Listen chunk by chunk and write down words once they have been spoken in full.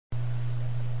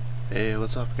Hey,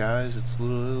 what's up guys? It's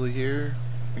Little Lily here,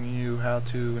 bringing you how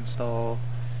to install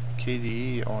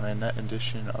KDE on a net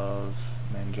edition of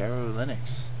Manjaro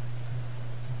Linux.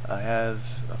 I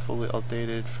have a fully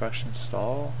updated, fresh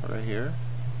install right here,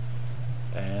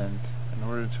 and in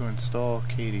order to install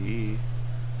KDE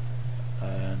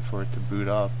and for it to boot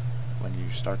up when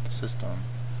you start the system,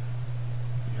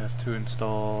 you have to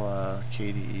install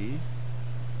KDE,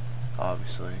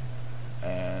 obviously,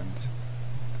 and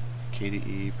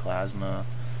KDE Plasma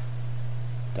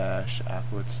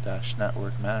Applets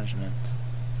Network Management.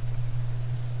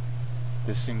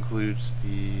 This includes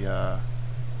the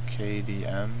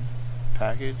KDM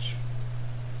package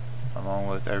along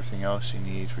with everything else you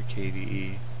need for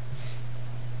KDE.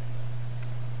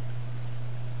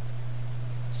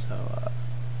 So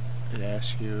it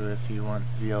asks you if you want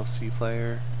VLC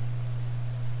player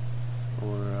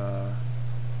or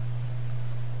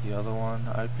the other one.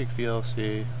 I'd pick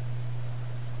VLC.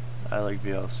 I like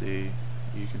VLC.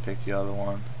 You can pick the other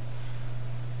one,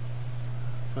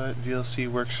 but VLC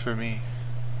works for me.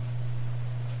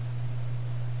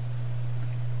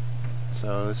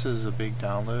 So this is a big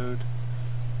download.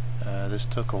 This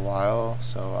took a while,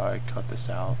 so I cut this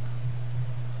out.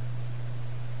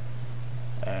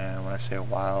 And when I say a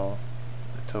while,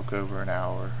 it took over an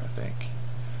hour, I think.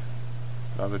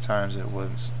 But other times it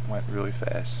went really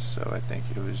fast, so I think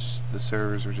it was the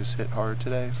servers were just hit hard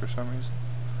today for some reason.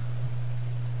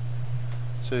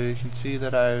 So you can see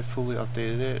that I fully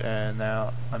updated it, and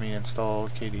now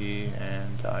installed KDE,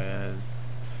 and I am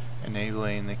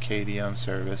enabling the KDM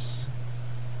service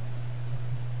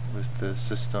with the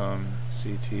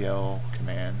systemctl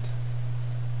command.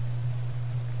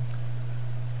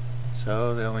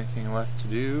 So the only thing left to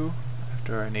do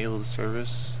after I enable the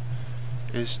service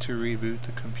is to reboot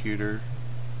the computer,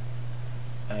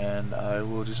 and I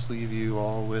will just leave you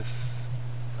all with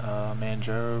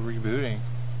Manjaro rebooting.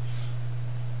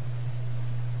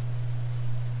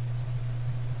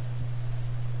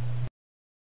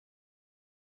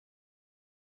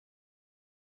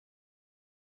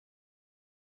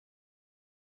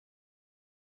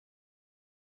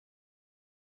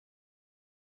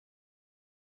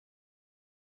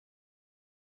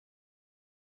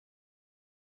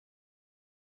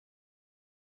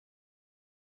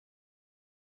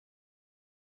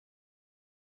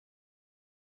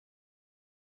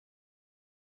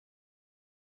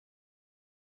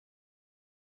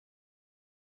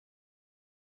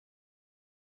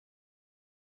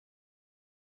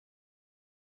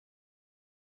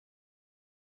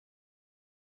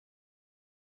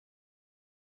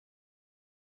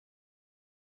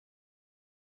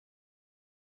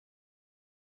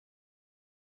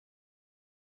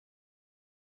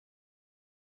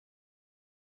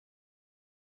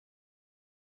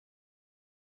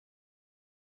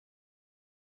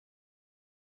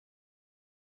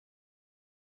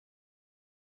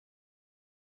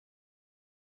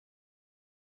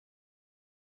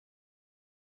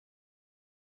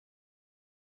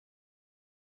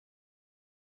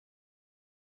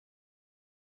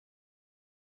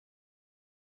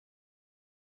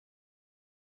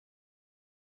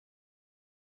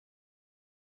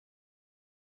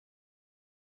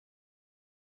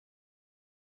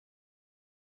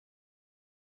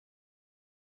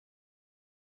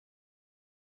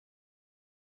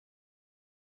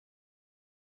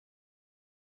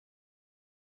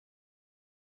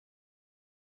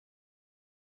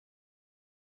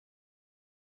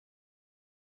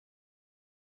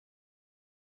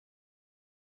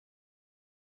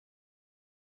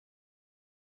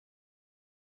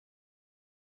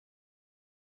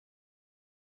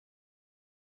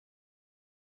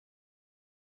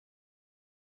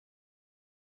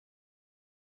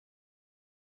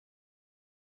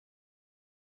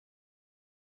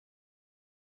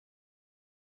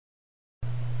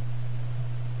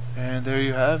 And there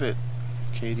you have it.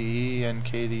 KDE and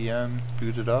KDM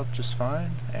booted up just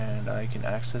fine, and I can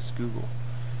access Google.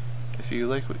 If you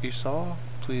like what you saw,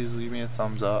 please leave me a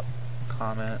thumbs up,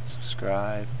 comment,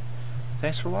 subscribe.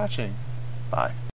 Thanks for watching. Bye.